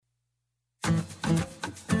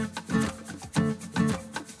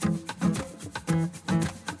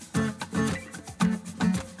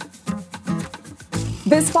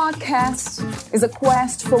This podcast is a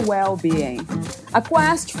quest for well-being, a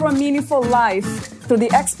quest for a meaningful life through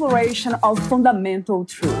the exploration of fundamental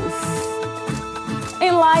truth.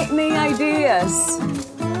 Enlightening ideas,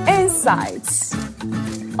 insights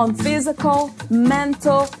on physical,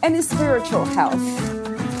 mental, and spiritual health.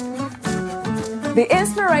 The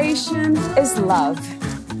inspiration is love.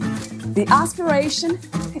 The aspiration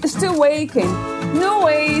is to awaken new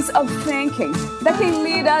ways of thinking that can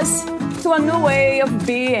lead us to a new way of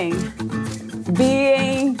being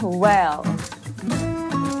well.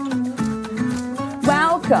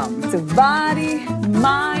 Welcome to Body,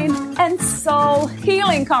 Mind, and Soul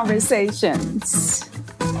Healing Conversations.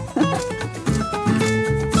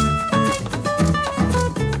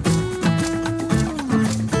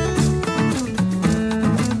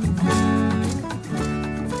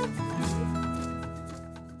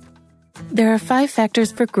 There are 5 factors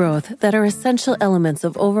for growth that are essential elements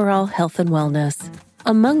of overall health and wellness.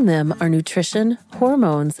 Among them are nutrition,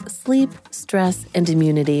 hormones, sleep, stress, and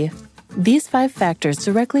immunity. These 5 factors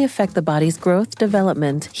directly affect the body's growth,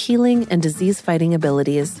 development, healing, and disease-fighting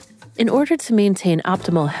abilities. In order to maintain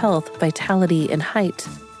optimal health, vitality, and height,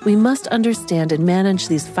 we must understand and manage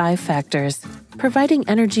these 5 factors. Providing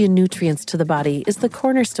energy and nutrients to the body is the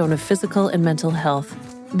cornerstone of physical and mental health.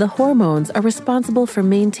 The hormones are responsible for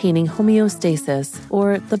maintaining homeostasis,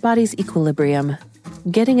 or the body's equilibrium.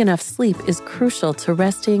 Getting enough sleep is crucial to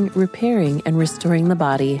resting, repairing, and restoring the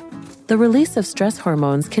body. The release of stress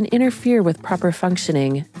hormones can interfere with proper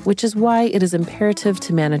functioning, which is why it is imperative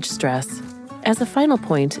to manage stress. As a final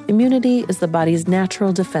point, immunity is the body's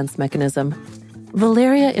natural defense mechanism.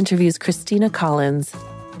 Valeria interviews Christina Collins.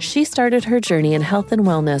 She started her journey in health and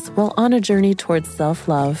wellness while on a journey towards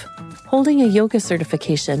self-love. Holding a yoga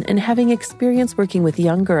certification and having experience working with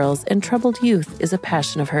young girls and troubled youth is a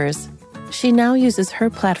passion of hers. She now uses her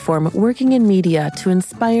platform working in media to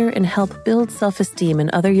inspire and help build self-esteem in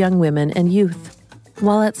other young women and youth.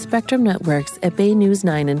 While at Spectrum Networks at Bay News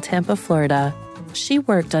 9 in Tampa, Florida, she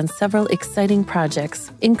worked on several exciting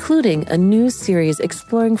projects, including a new series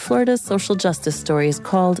exploring Florida's social justice stories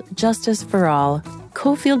called Justice for All,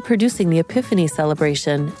 co-field producing the Epiphany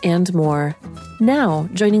Celebration, and more. Now,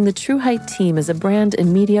 joining the True Height team as a brand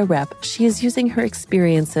and media rep, she is using her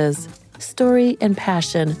experiences, story, and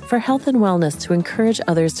passion for health and wellness to encourage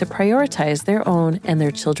others to prioritize their own and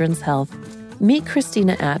their children's health. Meet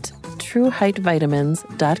Christina at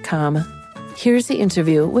TrueHeightVitamins.com. Here's the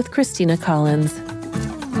interview with Christina Collins.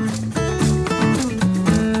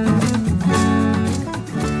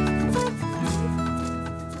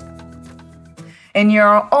 In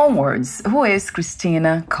your own words, who is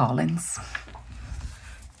Christina Collins?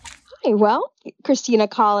 Hi, well, Christina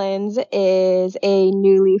Collins is a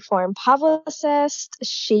newly formed publicist.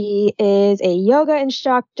 She is a yoga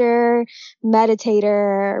instructor,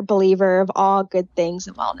 meditator, believer of all good things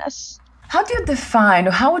in wellness. How do you define,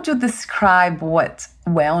 or how would you describe what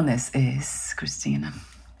wellness is, Christina?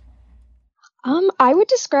 I would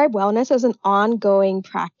describe wellness as an ongoing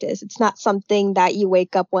practice. It's not something that you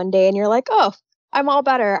wake up one day and you're like, oh, I'm all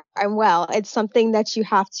better, I'm well. It's something that you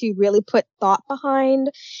have to really put thought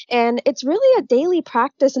behind. And it's really a daily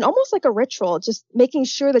practice and almost like a ritual, just making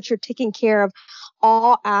sure that you're taking care of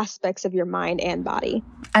all aspects of your mind and body.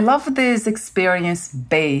 I love this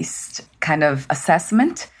experience-based kind of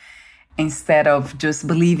assessment instead of just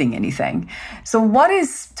believing anything. So what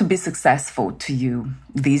is to be successful to you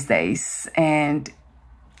these days? And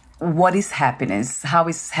what is happiness? How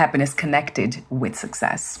is happiness connected with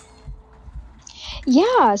success?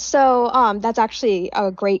 Yeah, so that's actually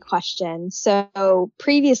a great question. So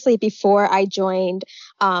previously, before I joined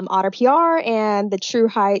Otter PR and the True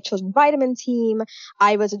Height Children's Vitamin team,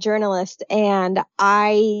 I was a journalist, and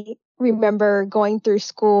I remember going through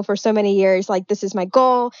school for so many years, like, this is my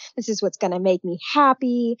goal, this is what's going to make me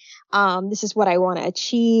happy, this is what I want to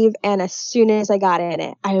achieve. And as soon as I got in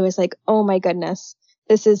it, I was like, oh my goodness,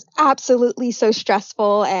 this is absolutely so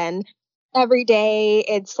stressful. And every day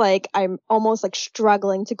it's like I'm almost like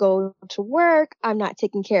struggling to go to work. I'm not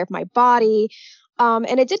taking care of my body.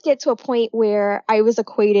 And it did get to a point where I was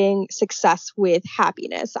equating success with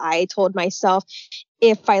happiness. I told myself,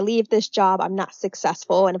 if I leave this job, I'm not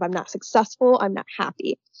successful. And if I'm not successful, I'm not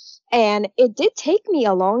happy. And it did take me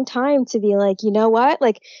a long time to be like, you know what?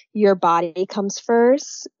 Like, your body comes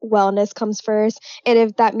first, wellness comes first. And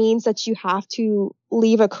if that means that you have to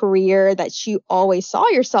leave a career that you always saw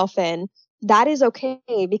yourself in, that is okay,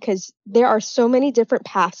 because there are so many different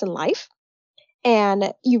paths in life.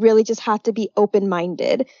 And you really just have to be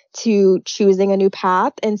open-minded to choosing a new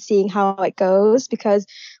path and seeing how it goes, because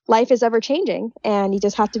life is ever changing and you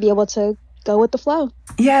just have to be able to go with the flow.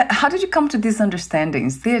 Yeah. How did you come to these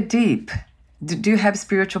understandings? They're deep. Do you have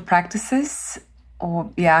spiritual practices?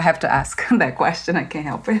 Or, yeah, I have to ask that question. I can't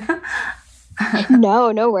help it.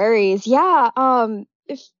 No worries. Yeah.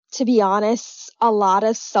 To be honest, a lot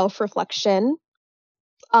of self-reflection,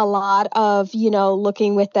 a lot of,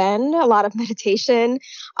 looking within, a lot of meditation.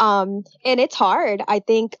 And it's hard. I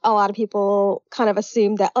think a lot of people kind of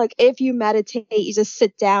assume that like if you meditate, you just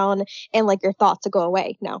sit down and like your thoughts will go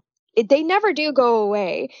away. No. They never do go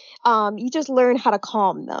away. You just learn how to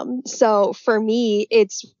calm them. So for me,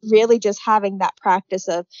 it's really just having that practice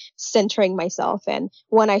of centering myself. And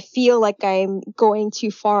when I feel like I'm going too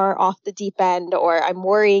far off the deep end or I'm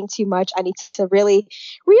worrying too much, I need to really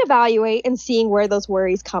reevaluate and seeing where those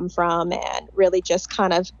worries come from and really just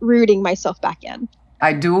kind of rooting myself back in.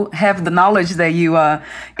 I do have the knowledge that you are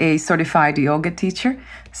a certified yoga teacher.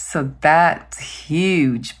 So that's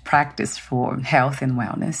huge practice for health and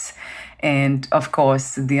wellness. And of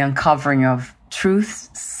course, the uncovering of truth,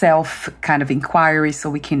 self kind of inquiry so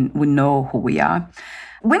we know who we are.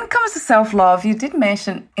 When it comes to self-love, you did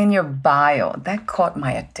mention in your bio, that caught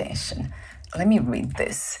my attention. Let me read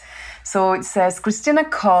this. So it says, Christina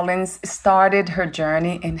Collins started her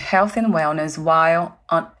journey in health and wellness while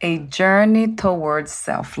on a journey towards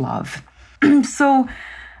self-love. So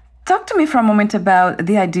talk to me for a moment about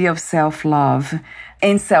the idea of self-love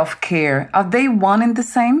and self-care. Are they one and the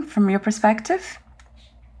same from your perspective?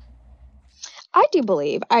 I do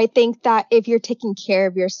believe. I think that if you're taking care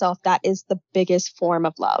of yourself, that is the biggest form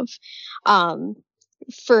of love.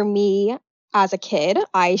 For me, as a kid,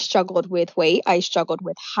 I struggled with weight. I struggled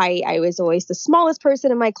with height. I was always the smallest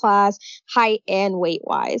person in my class, height and weight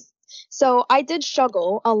wise. So I did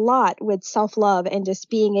struggle a lot with self-love and just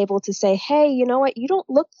being able to say, hey, you know what? You don't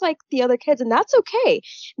look like the other kids, and that's okay.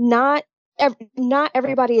 Not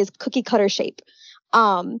everybody is cookie cutter shape.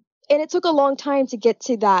 And it took a long time to get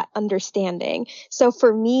to that understanding. So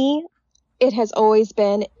for me, it has always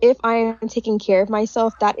been, if I am taking care of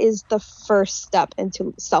myself, that is the first step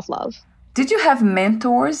into self-love. Did you have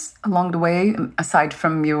mentors along the way, aside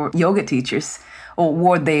from your yoga teachers? Or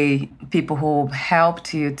were they people who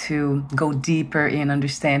helped you to go deeper and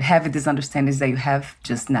have these understandings that you have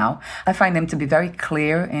just now? I find them to be very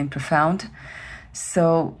clear and profound.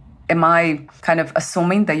 So am I kind of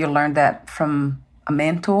assuming that you learned that from a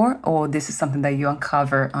mentor, or this is something that you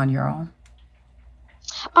uncover on your own?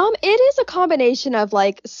 It is a combination of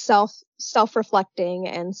like self-reflecting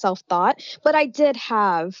and self-thought, but I did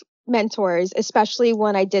have mentors, especially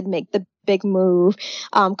when I did make the big move,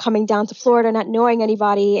 coming down to Florida, not knowing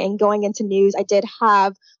anybody and going into news. I did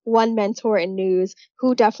have one mentor in news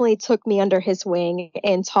who definitely took me under his wing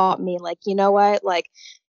and taught me like, you know what, like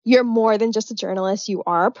you're more than just a journalist. You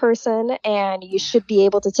are a person and you should be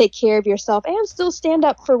able to take care of yourself and still stand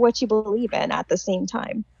up for what you believe in at the same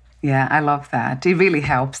time. Yeah, I love that. It really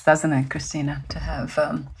helps, doesn't it, Christina, to have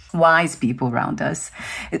wise people around us.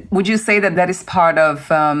 Would you say that is part of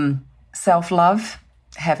self-love,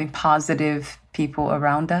 having positive people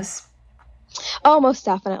around us? Oh, most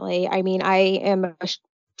definitely. I mean, I am a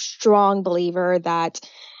strong believer that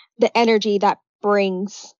the energy that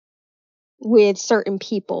brings with certain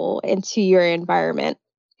people into your environment,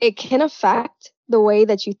 it can affect the way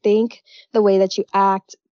that you think, the way that you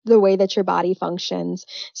act, the way that your body functions.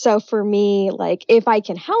 So for me, like if I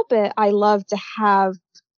can help it, I love to have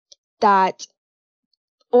that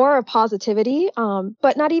aura of positivity,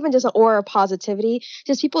 but not even just an aura of positivity,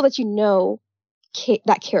 just people that you know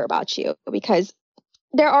that care about you, because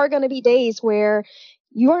there are going to be days where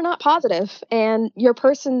you are not positive and your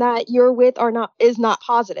person that you're with is not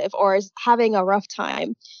positive or is having a rough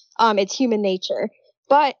time. It's human nature,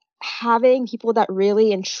 but having people that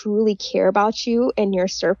really and truly care about you in your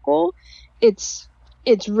circle, it's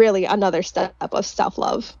really another step of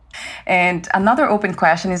self-love. And another open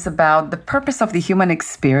question is about the purpose of the human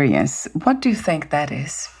experience. What do you think that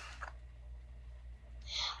is?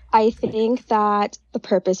 I think that the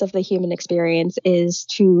purpose of the human experience is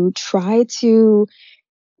to try to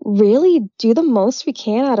really do the most we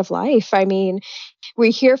can out of life. I mean,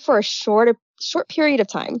 we're here for a short period of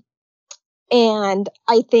time. And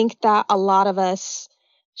I think that a lot of us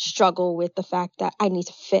struggle with the fact that I need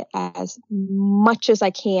to fit as much as I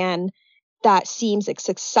can that seems as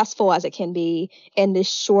successful as it can be in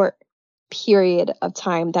this short period of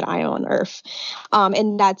time that I am on earth.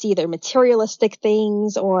 And that's either materialistic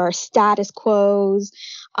things or status quos.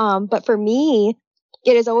 But for me,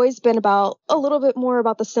 it has always been about a little bit more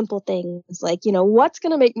about the simple things, like, you know, what's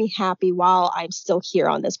going to make me happy while I'm still here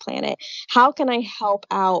on this planet? How can I help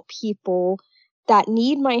out people that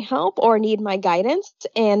need my help or need my guidance,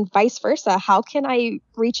 and vice versa. How can I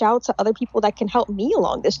reach out to other people that can help me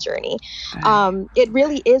along this journey? Right. It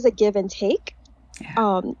really is a give and take,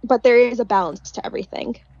 Yeah. but there is a balance to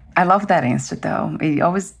everything. I love that answer, though. It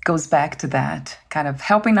always goes back to that kind of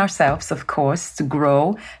helping ourselves, of course, to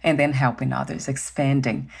grow, and then helping others,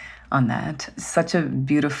 expanding on that. Such a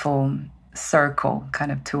beautiful circle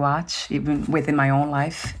kind of to watch, even within my own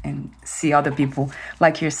life, and see other people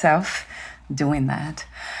like yourself doing that.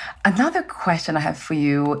 Another question I have for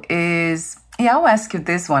you is, yeah, I'll ask you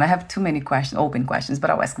this one. I have too many questions, open questions, but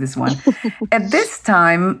I'll ask this one. At this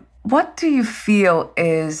time, what do you feel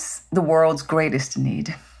is the world's greatest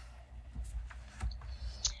need?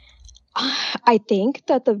 I think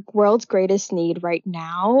that the world's greatest need right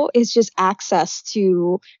now is just access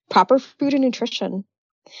to proper food and nutrition.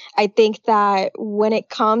 I think that when it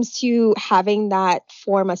comes to having that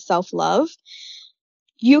form of self-love,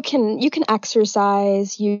 you can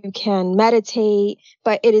exercise, you can meditate,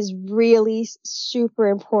 but it is really super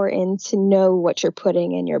important to know what you're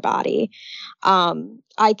putting in your body.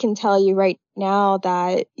 I can tell you right now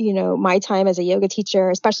that, my time as a yoga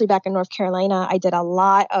teacher, especially back in North Carolina, I did a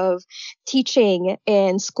lot of teaching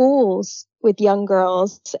in schools with young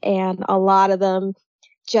girls, and a lot of them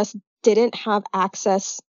just didn't have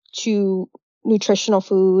access to nutritional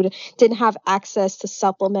food, didn't have access to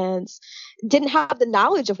supplements, didn't have the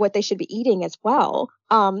knowledge of what they should be eating as well,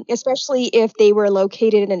 especially if they were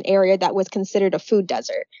located in an area that was considered a food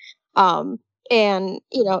desert. And,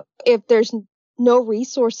 if there's no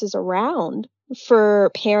resources around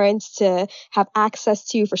for parents to have access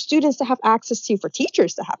to, for students to have access to, for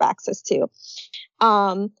teachers to have access to,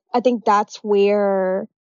 I think that's where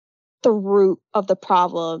the root of the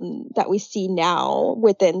problem that we see now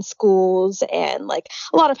within schools and like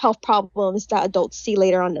a lot of health problems that adults see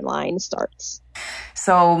later on the line starts.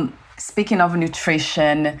 So speaking of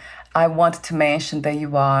nutrition, I want to mention that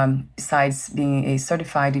you are, besides being a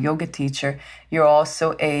certified yoga teacher, you're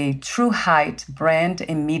also a True Height brand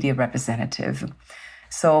and media representative.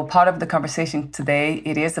 So part of the conversation today,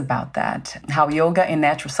 it is about that, how yoga and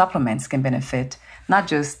natural supplements can benefit not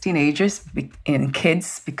just teenagers and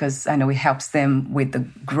kids, because I know it helps them with the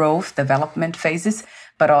growth, development phases,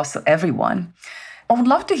 but also everyone. I would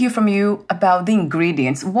love to hear from you about the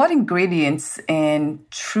ingredients. What ingredients in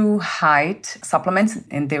True Height supplements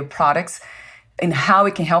and their products, and how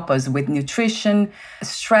it can help us with nutrition,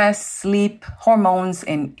 stress, sleep, hormones,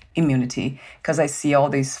 and immunity? Because I see all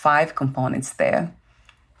these 5 components there.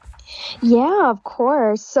 Yeah, of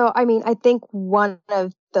course. So, I think one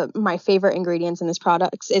of my favorite ingredients in this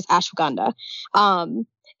product is ashwagandha. And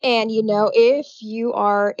if you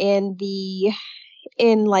are in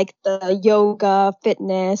like the yoga,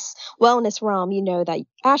 fitness, wellness realm, you know that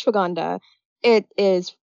ashwagandha, it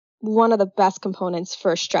is one of the best components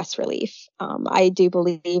for stress relief. I do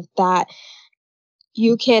believe that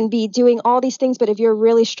you can be doing all these things, but if you're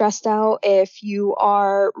really stressed out, if you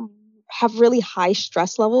have really high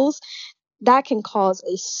stress levels, that can cause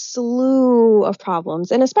a slew of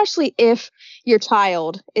problems. And especially if your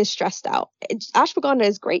child is stressed out. Ashwagandha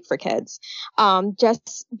is great for kids.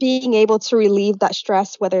 Just being able to relieve that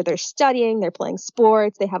stress, whether they're studying, they're playing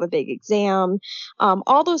sports, they have a big exam,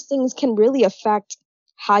 all those things can really affect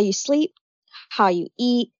how you sleep, how you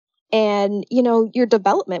eat, and, your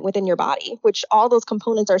development within your body, which all those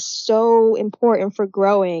components are so important for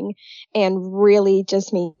growing and really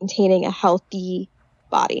just maintaining a healthy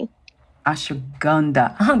body.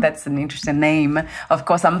 Ashwagandha. Oh, that's an interesting name. Of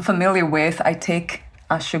course, I'm familiar with. I take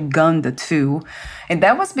ashwagandha too. And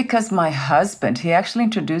that was because my husband, he actually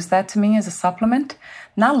introduced that to me as a supplement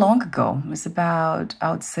not long ago. It was about,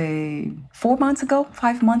 I would say, 4 months ago,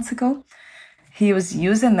 5 months ago. He was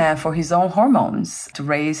using that for his own hormones to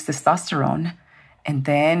raise testosterone. And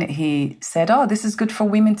then he said, oh, this is good for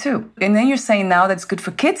women too. And then you're saying now that's good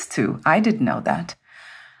for kids too. I didn't know that.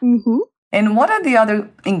 Mm-hmm. And what are the other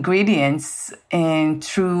ingredients in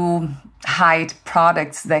True Height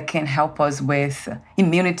products that can help us with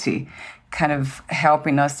immunity, kind of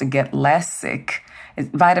helping us to get less sick?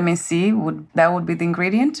 Vitamin C, would be the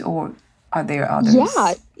ingredient, or are there others?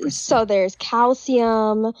 Yeah, so there's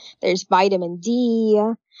calcium, there's vitamin D,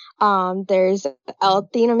 there's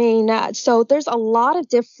L-theanine. So there's a lot of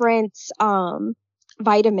different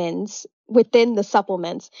vitamins within the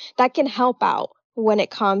supplements that can help out when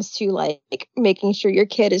it comes to like making sure your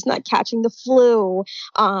kid is not catching the flu.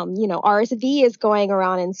 RSV is going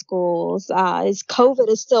around in schools. COVID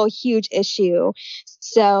is still a huge issue.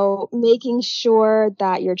 So making sure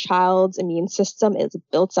that your child's immune system is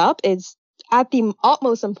built up is at the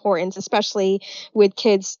utmost importance, especially with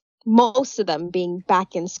kids, most of them being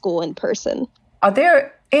back in school in person. Are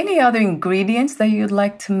there any other ingredients that you'd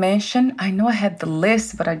like to mention? I know I had the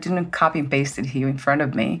list, but I didn't copy and paste it here in front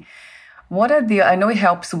of me. I know it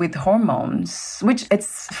helps with hormones, which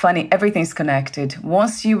it's funny, everything's connected.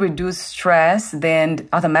 Once you reduce stress, then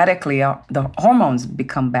automatically the hormones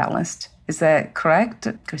become balanced. Is that correct,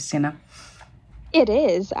 Christina? It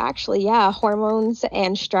is actually, yeah. Hormones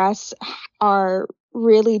and stress are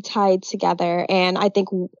really tied together. And I think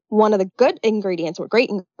one of the good ingredients or great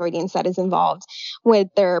ingredients that is involved with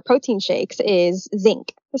their protein shakes is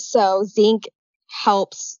zinc. So zinc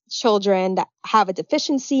helps children that have a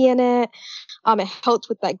deficiency in it. It helps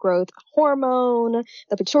with that growth hormone,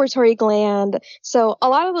 the pituitary gland. So a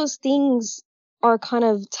lot of those things are kind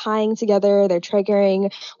of tying together. They're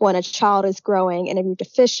triggering when a child is growing. And if you're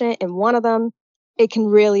deficient in one of them, it can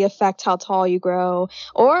really affect how tall you grow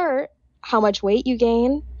or how much weight you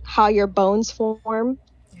gain, how your bones form.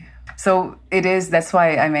 So that's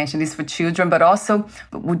why I mentioned this for children, but also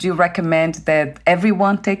would you recommend that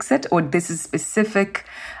everyone takes it, or this is specific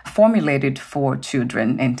formulated for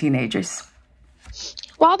children and teenagers?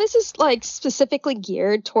 While this is like specifically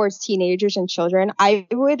geared towards teenagers and children, I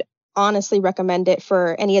would honestly recommend it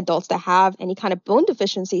for any adults that have any kind of bone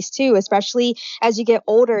deficiencies too, especially as you get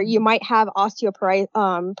older. You might have osteoporosis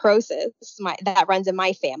that runs in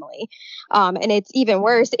my family. And it's even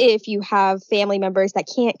worse if you have family members that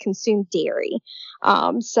can't consume dairy.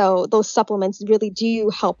 So those supplements really do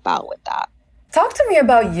help out with that. Talk to me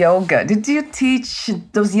about yoga. Did you teach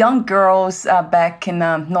those young girls back in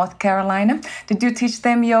North Carolina? Did you teach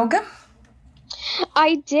them yoga?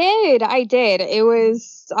 I did. It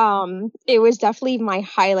was definitely my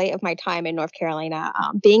highlight of my time in North Carolina.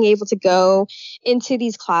 Being able to go into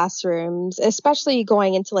these classrooms, especially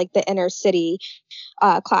going into like the inner city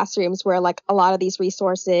classrooms where like a lot of these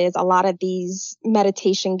resources, a lot of these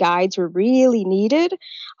meditation guides were really needed.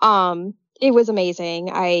 It was amazing.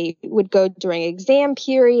 I would go during exam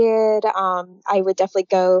period. I would definitely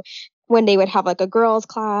go when they would have like a girls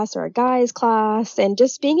class or a guys class, and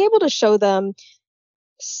just being able to show them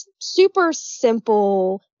super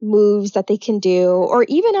simple moves that they can do, or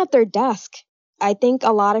even at their desk. I think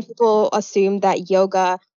a lot of people assume that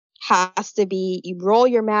yoga has to be you roll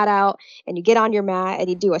your mat out and you get on your mat and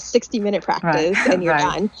you do a 60-minute practice and you're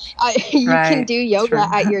done. You can do yoga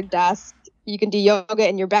at your desk. You can do yoga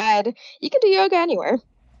in your bed. You can do yoga anywhere.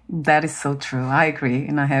 That is so true. I agree.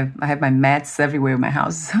 And I have my mats everywhere in my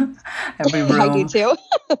house. Every room. I do too.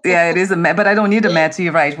 Yeah, it is a mat, but I don't need a mat.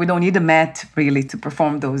 You're right. We don't need a mat really to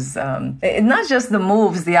perform those. Not just the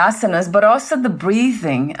moves, the asanas, but also the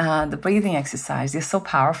breathing exercise. They're so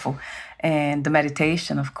powerful. And the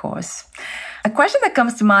meditation, of course. A question that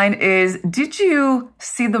comes to mind is, did you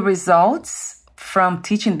see the results from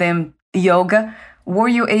teaching them yoga? Were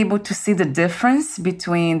you able to see the difference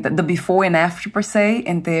between the before and after, per se,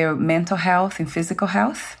 in their mental health and physical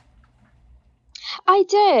health? I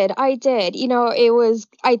did. I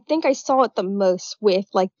think I saw it the most with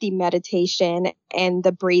like the meditation and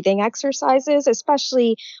the breathing exercises,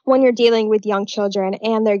 especially when you're dealing with young children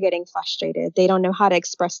and they're getting frustrated. They don't know how to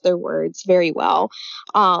express their words very well.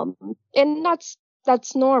 And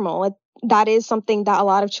that's normal. That is something that a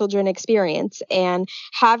lot of children experience. And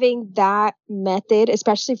having that method,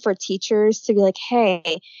 especially for teachers to be like,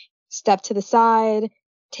 hey, step to the side,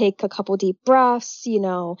 take a couple deep breaths,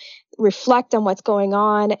 reflect on what's going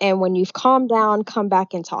on. And when you've calmed down, come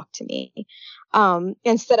back and talk to me.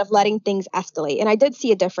 Instead of letting things escalate. And I did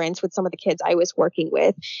see a difference with some of the kids I was working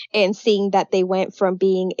with, and seeing that they went from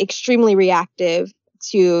being extremely reactive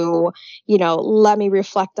to, let me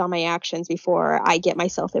reflect on my actions before I get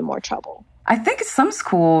myself in more trouble. I think some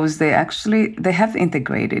schools, they have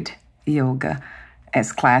integrated yoga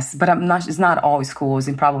as class, but it's not all schools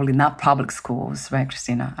and probably not public schools, right,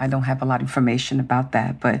 Christina? I don't have a lot of information about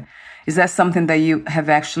that, but is that something that you have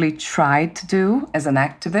actually tried to do as an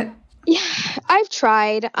activist? Yeah, I've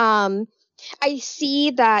tried. I see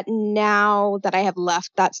that now that I have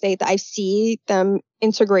left that state, that I see them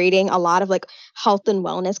integrating a lot of like health and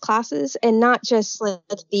wellness classes, and not just like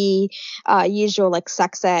the usual like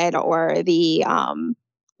sex ed or the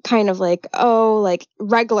kind of like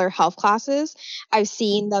regular health classes. I've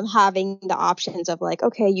seen them having the options of like,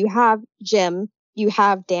 okay, you have gym, you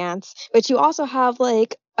have dance, but you also have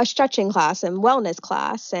like a stretching class and wellness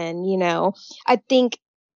class. And, I think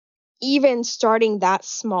even starting that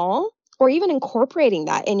small, or even incorporating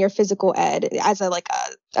that in your physical ed as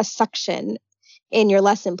a section in your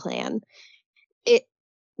lesson plan, it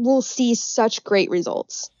will see such great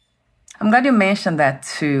results. I'm glad you mentioned that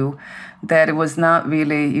too, that it was not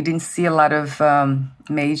really, you didn't see a lot of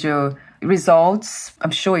major results.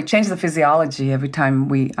 I'm sure it changes the physiology every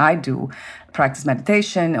time I do practice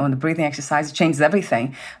meditation or the breathing exercise. It changes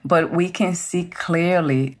everything. But we can see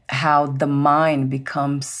clearly how the mind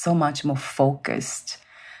becomes so much more focused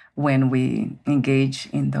when we engage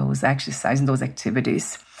in those exercises, in those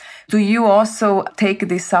activities. Do you also take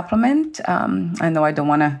this supplement? I know I don't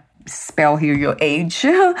want to spell here your age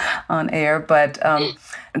on air, but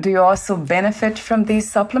do you also benefit from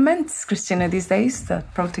these supplements, Christina, these days, the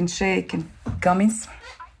protein shake and gummies?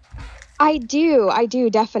 I do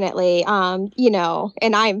definitely.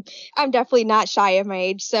 And I'm definitely not shy of my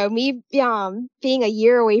age. So me being a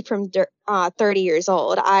year away from 30 years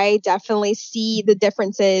old, I definitely see the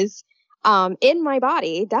differences in my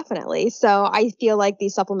body, definitely. So I feel like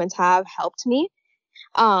these supplements have helped me,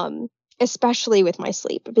 especially with my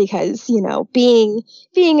sleep, because being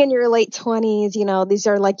in your late 20s, these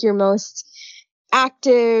are like your most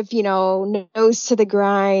active, nose to the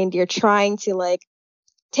grind. You're trying to like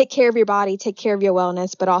take care of your body, take care of your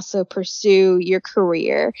wellness, but also pursue your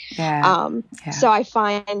career. So I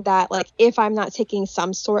find that like if I'm not taking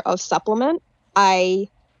some sort of supplement,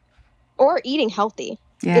 or eating healthy,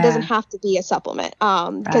 it doesn't have to be a supplement.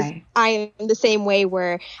 Because I am the same way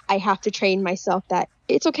where I have to train myself that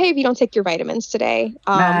it's okay if you don't take your vitamins today.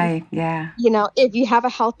 If you have a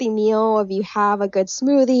healthy meal, if you have a good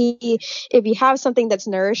smoothie, if you have something that's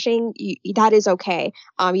nourishing, that is okay.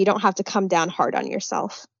 You don't have to come down hard on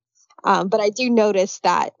yourself. But I do notice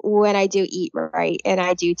that when I do eat right and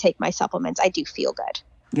I do take my supplements, I do feel good.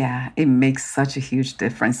 Yeah, it makes such a huge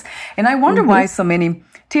difference. And I wonder why so many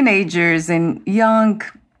teenagers and young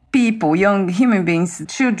people, young human beings,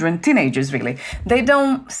 children, teenagers really, they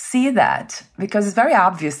don't see that, because it's very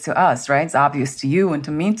obvious to us, right? It's obvious to you and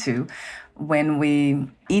to me too. When we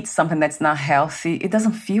eat something that's not healthy, it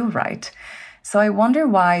doesn't feel right. So I wonder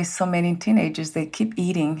why so many teenagers, they keep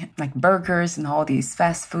eating like burgers and all these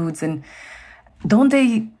fast foods, and don't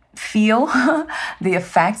they feel the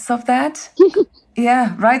effects of that?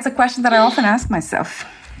 Yeah, right. It's a question that I often ask myself.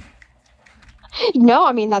 No,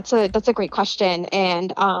 I mean, that's a great question.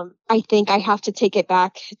 And I think I have to take it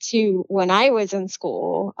back to when I was in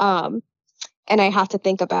school. And I have to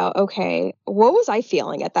think about, okay, what was I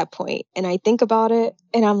feeling at that point? And I think about it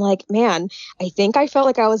and I'm like, man, I think I felt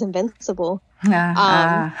like I was invincible.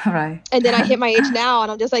 Right. And then I hit my age now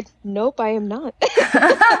and I'm just like, nope, I am not.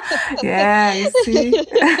 Yeah, you see,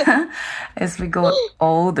 as we go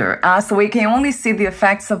older. So we can only see the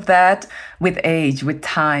effects of that with age, with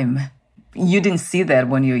time. You didn't see that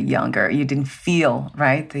when you were younger. You didn't feel,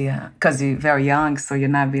 right? Because you're very young, so you're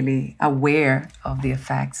not really aware of the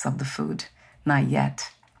effects of the food. Not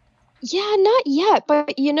yet. Yeah, not yet.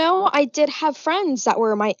 But, I did have friends that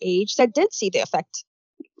were my age that did see the effect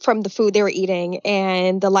from the food they were eating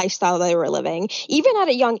and the lifestyle they were living. Even at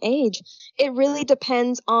a young age, it really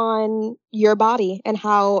depends on your body and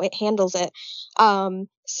how it handles it.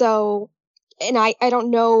 And I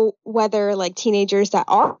don't know whether like teenagers that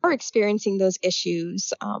are experiencing those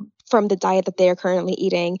issues from the diet that they are currently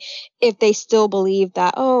eating, if they still believe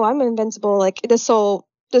that, oh, I'm invincible, like this will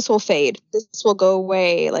fade, this will go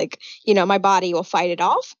away, like, my body will fight it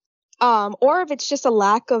off. Or if it's just a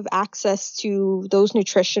lack of access to those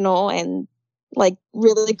nutritional and like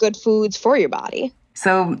really good foods for your body.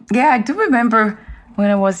 So, yeah, I do remember when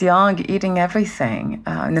I was young, eating everything.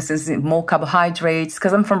 In a sense, more carbohydrates,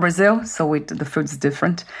 because I'm from Brazil, so the food's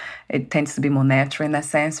different. It tends to be more natural in that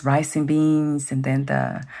sense. Rice and beans, and then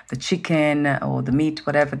the chicken or the meat,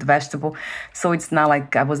 whatever, the vegetable. So it's not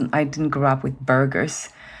like I didn't grow up with burgers,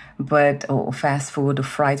 or fast food or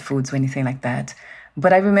fried foods or anything like that.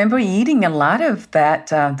 But I remember eating a lot of that,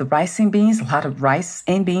 the rice and beans, a lot of rice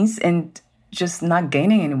and beans, and just not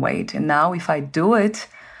gaining any weight. And now if I do it,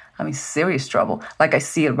 I'm in serious trouble. Like I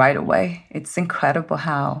see it right away. It's incredible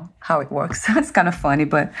how it works. It's kind of funny,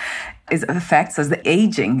 but it affects us. The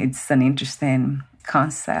aging, it's an interesting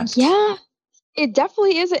concept. Yeah, it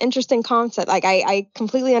definitely is an interesting concept. Like I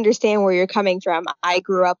completely understand where you're coming from. I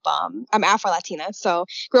grew up, I'm Afro-Latina, so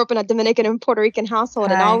grew up in a Dominican and Puerto Rican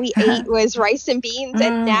household, and all we ate was rice and beans.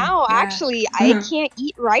 And now actually I can't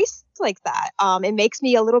eat rice like that. It makes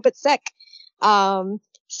me a little bit sick.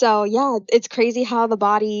 So yeah, it's crazy how the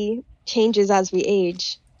body changes as we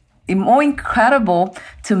age. The more incredible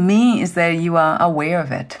to me is that you are aware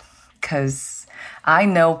of it, because I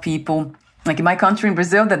know people like in my country, in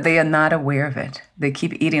Brazil, that they are not aware of it. They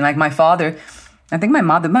keep eating. Like my father, I think my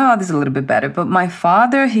mother's a little bit better, but my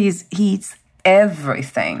father, he eats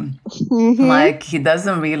everything. Mm-hmm. Like he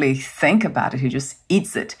doesn't really think about it. He just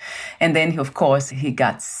eats it. And then he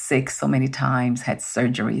got sick so many times, had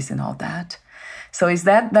surgeries and all that. So is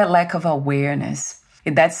that lack of awareness.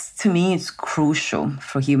 That's, to me, it's crucial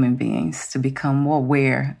for human beings to become more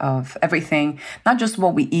aware of everything, not just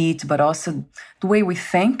what we eat, but also the way we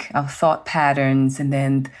think, our thought patterns, and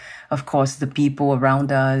then, of course, the people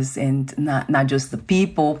around us, and not just the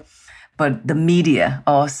people, but the media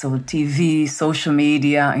also, TV, social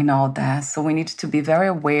media, and all that. So we need to be very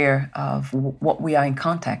aware of what we are in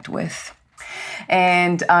contact with.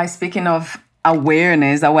 And speaking of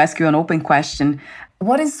awareness, I'll ask you an open question.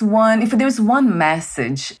 What is if there's one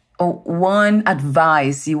message or one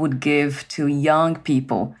advice you would give to young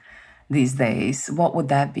people these days, what would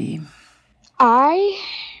that be?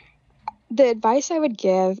 The advice I would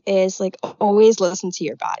give is like always listen to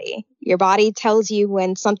your body. Your body tells you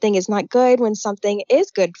when something is not good, when something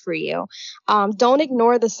is good for you. Don't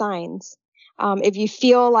ignore the signs. If you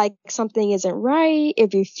feel like something isn't right,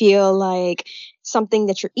 if you feel like something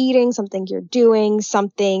that you're eating, something you're doing,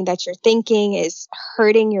 something that you're thinking is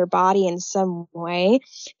hurting your body in some way,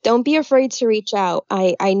 don't be afraid to reach out.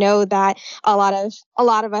 I know that a lot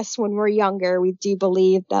of us when we're younger, we do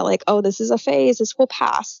believe that like, oh, this is a phase, this will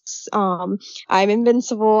pass. I'm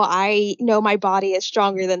invincible. I know my body is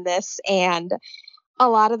stronger than this. And a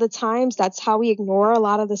lot of the times that's how we ignore a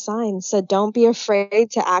lot of the signs. So don't be afraid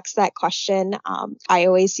to ask that question. I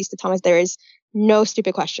always used to tell myself there is no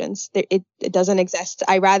stupid questions. It doesn't exist.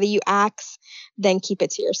 I'd rather you ask than keep it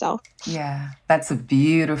to yourself. Yeah, that's a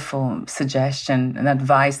beautiful suggestion and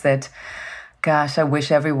advice that, gosh, I wish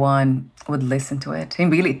everyone would listen to it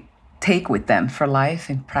and really take with them for life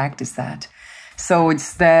and practice that. So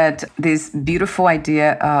it's this beautiful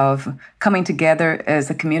idea of coming together as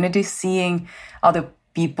a community, seeing other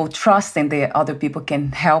people, trusting that other people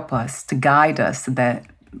can help us, to guide us to that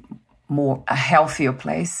a healthier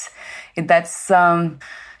place. And that's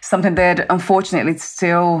something that unfortunately is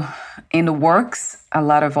still in the works. A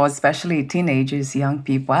lot of us, especially teenagers, young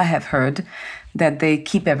people, I have heard that they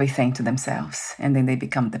keep everything to themselves and then they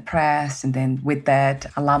become depressed. And then with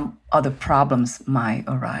that, a lot of other problems might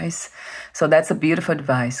arise. So that's a beautiful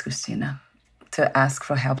advice, Christina, to ask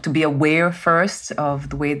for help, to be aware first of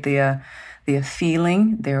the way they're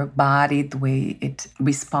feeling, their body, the way it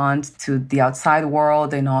responds to the outside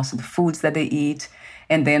world and also the foods that they eat.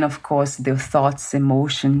 And then, of course, their thoughts,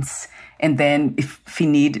 emotions. And then if you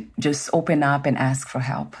need, just open up and ask for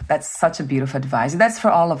help. That's such a beautiful advice. That's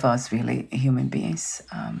for all of us, really, human beings,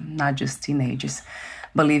 not just teenagers.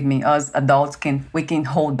 Believe me, us adults we can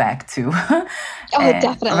hold back too.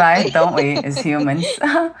 Definitely. Right, don't we, as humans?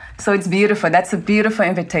 So it's beautiful. That's a beautiful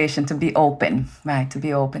invitation to be open, right? To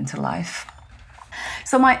be open to life.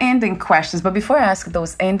 So my ending questions, but before I ask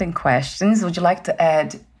those ending questions, would you like to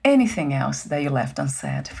add anything else that you left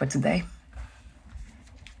unsaid for today?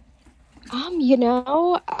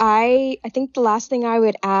 I think the last thing I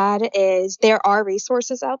would add is there are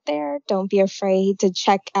resources out there. Don't be afraid to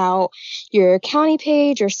check out your county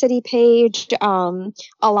page or city page. A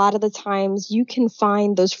lot of the times you can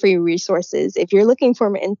find those free resources. If you're looking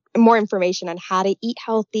for more information on how to eat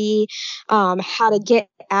healthy, how to get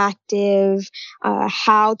active,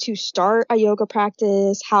 how to start a yoga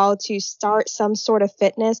practice, how to start some sort of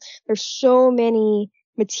fitness, there's so many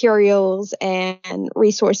materials and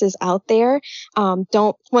resources out there.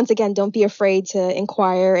 Don't be afraid to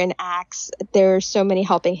inquire and ask. There's so many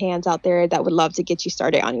helping hands out there that would love to get you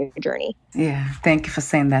started on your journey. Yeah, thank you for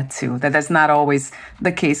saying that too. That's not always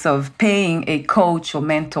the case of paying a coach or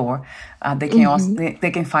mentor. They can also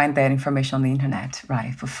they can find that information on the internet,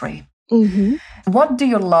 right, for free. Mm-hmm. What do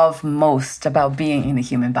you love most about being in the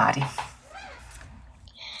human body?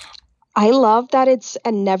 I love that it's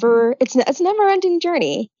a never-ending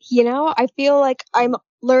journey. I feel like I'm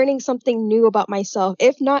learning something new about myself,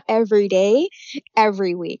 if not every day,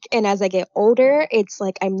 every week. And as I get older, it's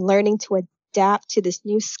like I'm learning to adapt to this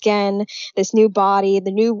new skin, this new body,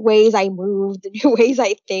 the new ways I move, the new ways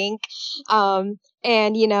I think. I'm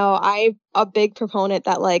a big proponent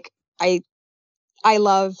that like I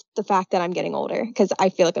love the fact that I'm getting older because I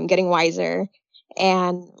feel like I'm getting wiser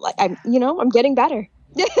and like I'm getting better.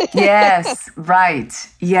 Yes, right.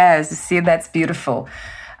 Yes, see, that's beautiful.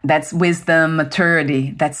 That's wisdom,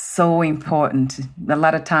 maturity. That's so important. A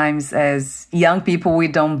lot of times as young people, we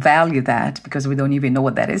don't value that because we don't even know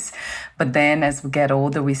what that is. But then as we get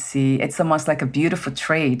older, we see it's almost like a beautiful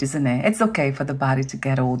trait, isn't it? It's okay for the body to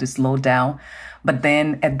get old, to slow down. But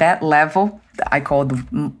then at that level, I call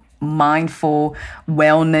the mindful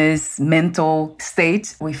wellness, mental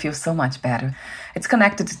state, we feel so much better. It's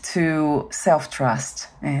connected to self-trust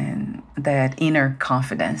and that inner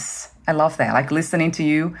confidence. I love that. Like listening to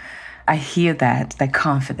you, I hear that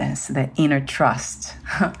confidence, that inner trust.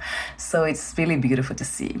 So it's really beautiful to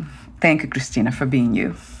see. Thank you, Christina, for being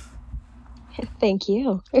you. Thank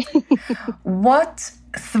you. What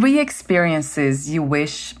 3 experiences you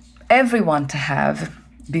wish everyone to have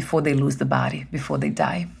before they lose the body, before they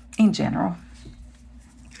die, in general?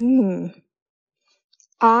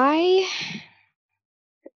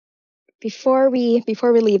 Before we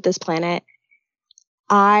leave this planet,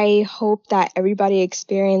 I hope that everybody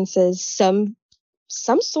experiences some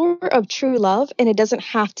sort of true love, and it doesn't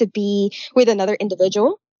have to be with another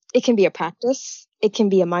individual. It can be a practice. It can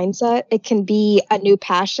be a mindset. It can be a new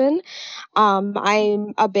passion.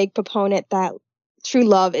 I'm a big proponent that true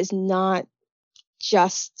love is not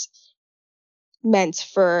just meant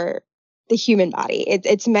for the human body.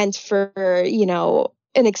 It's meant for,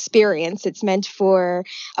 an experience. It's meant for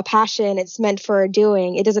a passion. It's meant for a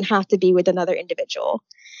doing. It doesn't have to be with another individual.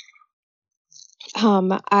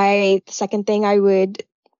 The second thing I would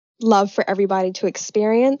love for everybody to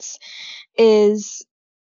experience is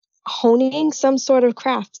honing some sort of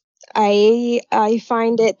craft. I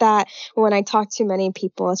find it that when I talk to many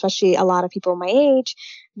people, especially a lot of people my age,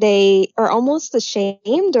 they are almost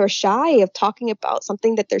ashamed or shy of talking about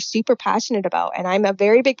something that they're super passionate about. And I'm a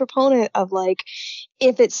very big proponent of, like,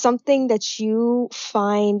 if it's something that you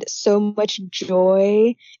find so much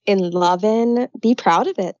joy in loving, be proud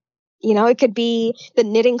of it. It could be the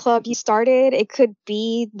knitting club you started. It could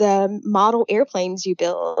be the model airplanes you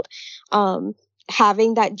build.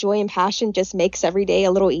 Having that joy and passion just makes every day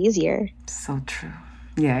a little easier. So true.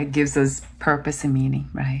 Yeah, it gives us purpose and meaning,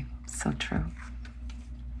 right? So true.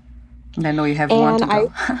 And I know you have one to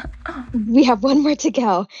go. We have one more to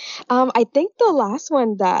go. I think the last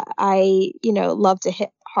one that I, love to hit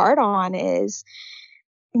hard on is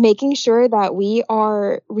making sure that we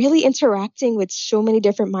are really interacting with so many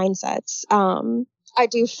different mindsets. I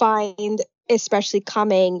do find, especially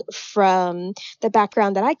coming from the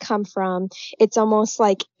background that I come from, it's almost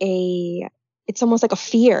like a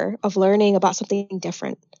fear of learning about something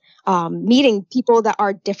different, meeting people that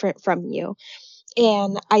are different from you.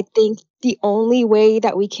 And I think the only way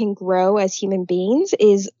that we can grow as human beings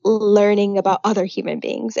is learning about other human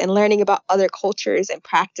beings and learning about other cultures and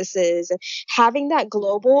practices and having that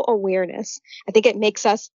global awareness. I think it makes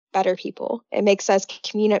us better people. It makes us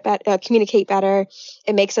communicate better.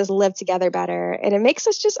 It makes us live together better. And it makes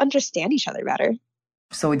us just understand each other better.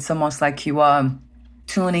 So it's almost like you are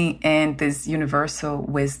tuning in this universal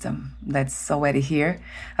wisdom that's already here,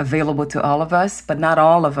 available to all of us, but not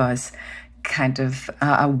all of us kind of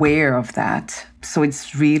aware of that. So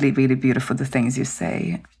it's really, really beautiful, the things you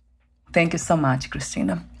say. Thank you so much,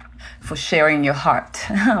 Christina, for sharing your heart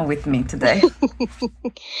with me today.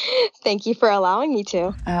 Thank you for allowing me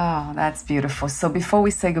to. Oh, that's beautiful. So before we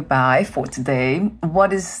say goodbye for today,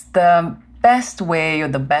 what is the best way or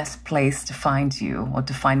the best place to find you or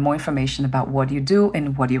to find more information about what you do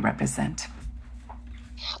and what you represent?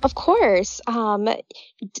 Of course.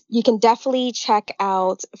 You can definitely check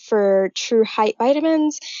out for True Height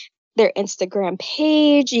Vitamins, their Instagram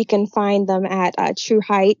page. You can find them at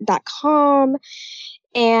trueheight.com.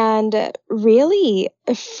 And really,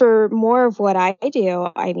 for more of what I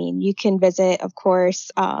do, you can visit, of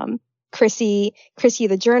course, Chrissy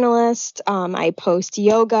the journalist. I post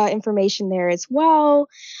yoga information there as well.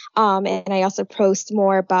 And I also post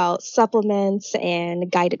more about supplements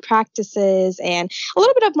and guided practices and a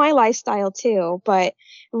little bit of my lifestyle too. But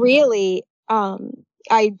really,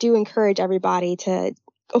 I do encourage everybody to,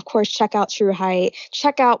 of course, check out True Height,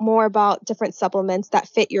 check out more about different supplements that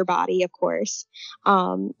fit your body, of course.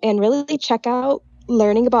 And really check out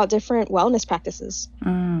learning about different wellness practices.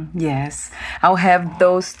 Yes. I'll have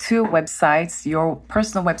those 2 websites, your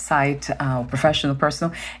personal website, professional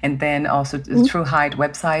personal, and then also the True Height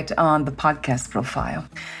website on the podcast profile.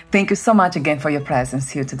 Thank you so much again for your presence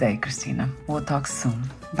here today, Christina. We'll talk soon.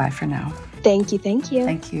 Bye for now. Thank you. Thank you.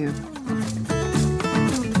 Thank you.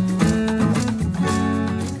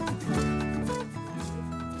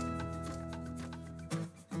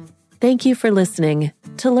 Thank you for listening.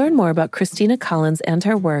 To learn more about Christina Collins and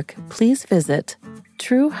her work, please visit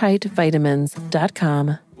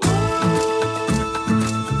trueheightvitamins.com.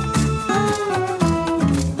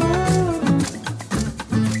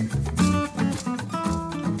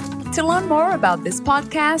 To learn more about this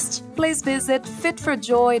podcast, please visit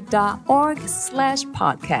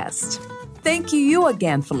fitforjoy.org/podcast. Thank you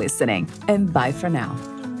again for listening, and bye for now.